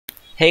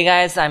Hey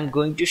guys, I'm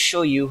going to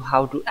show you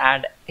how to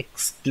add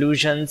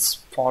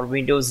exclusions for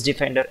Windows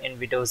Defender in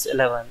Windows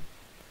 11.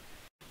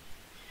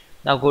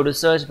 Now go to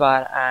search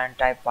bar and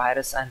type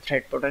virus and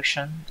threat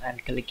protection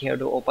and click here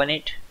to open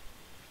it.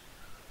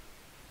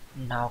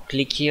 Now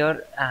click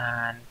here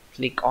and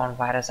click on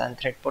virus and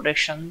threat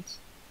protection.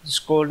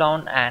 Scroll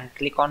down and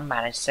click on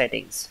manage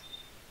settings.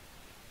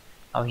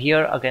 Now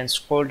here again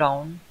scroll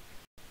down.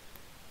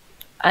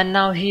 And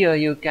now here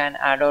you can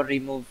add or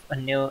remove a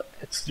new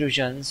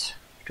exclusions.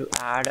 To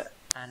add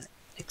an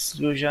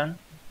exclusion,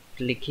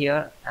 click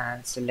here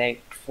and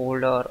select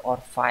folder or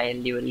file.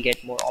 You will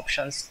get more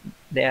options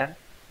there.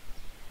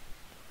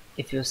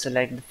 If you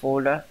select the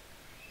folder,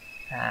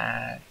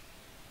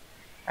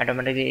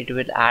 automatically it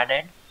will add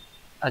it.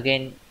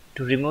 Again,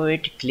 to remove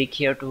it, click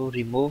here to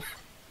remove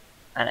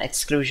an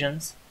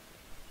exclusions.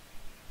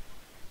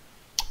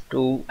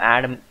 To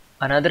add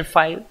another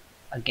file,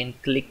 again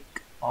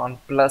click on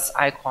plus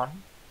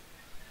icon,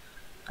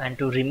 and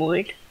to remove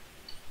it,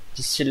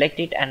 just select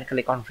it and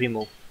click on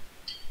remove.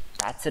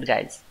 That's it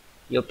guys,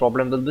 your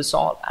problem will be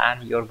solved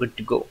and you're good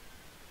to go.